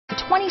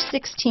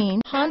2016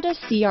 Honda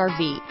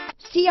CR-V.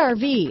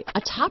 CR-V,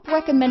 a top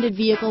recommended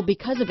vehicle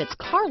because of its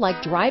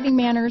car-like driving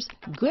manners,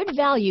 good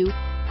value,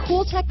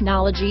 cool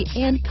technology,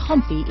 and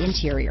comfy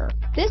interior.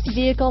 This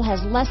vehicle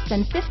has less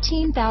than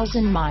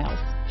 15,000 miles.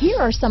 Here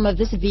are some of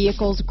this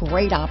vehicle's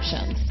great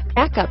options: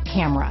 backup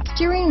camera,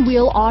 steering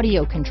wheel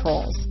audio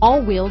controls,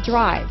 all-wheel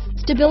drive,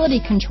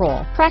 stability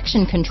control,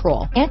 traction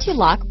control,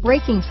 anti-lock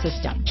braking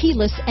system,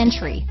 keyless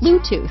entry,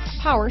 Bluetooth,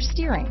 power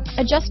steering,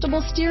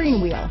 adjustable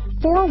steering wheel,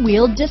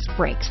 four-wheel disc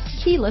brakes,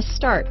 keyless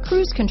start,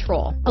 cruise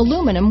control,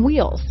 aluminum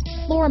wheels,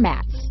 floor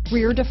mats,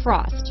 rear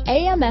defrost,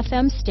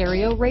 AM/FM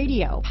stereo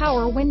radio,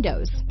 power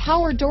windows,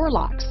 power door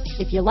locks.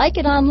 If you like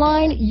it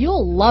online,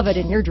 you'll love it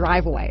in your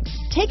driveway.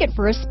 Take it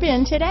for a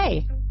spin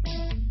today.